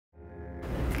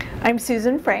I'm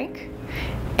Susan Frank,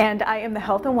 and I am the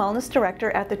Health and Wellness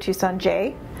Director at the Tucson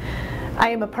J. I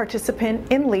am a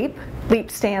participant in LEAP.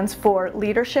 LEAP stands for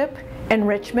Leadership,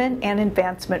 Enrichment, and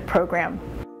Advancement Program.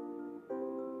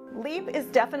 LEAP is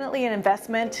definitely an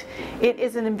investment. It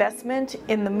is an investment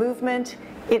in the movement.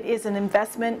 It is an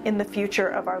investment in the future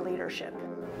of our leadership.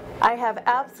 I have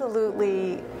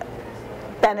absolutely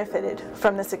benefited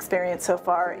from this experience so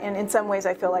far, and in some ways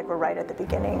I feel like we're right at the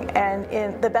beginning,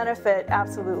 and the benefit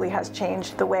absolutely has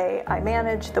changed the way I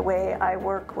manage, the way I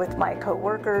work with my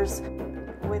co-workers.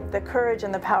 With the courage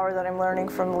and the power that I'm learning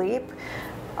from LEAP,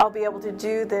 I'll be able to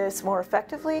do this more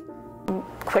effectively,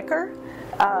 quicker,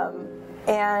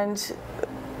 and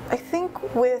I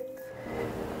think with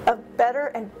a better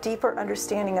and deeper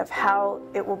understanding of how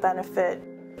it will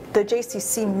benefit the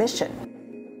JCC mission.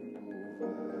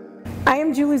 I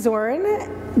am Julie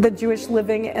Zorin, the Jewish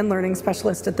Living and Learning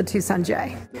Specialist at the Tucson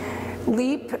J.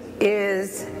 LEAP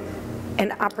is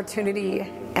an opportunity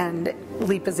and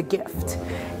LEAP is a gift.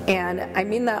 And I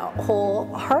mean that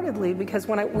wholeheartedly, because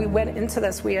when we went into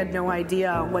this, we had no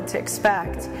idea what to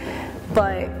expect.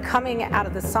 But coming out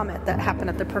of the summit that happened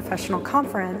at the professional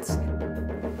conference,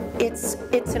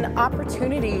 it's an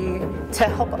opportunity to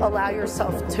help allow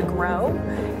yourself to grow,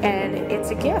 and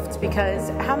it's a gift, because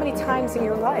how many times in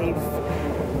your life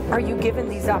are you given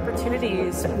these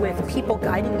opportunities with people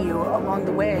guiding you along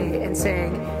the way and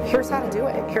saying, here's how to do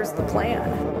it, here's the plan.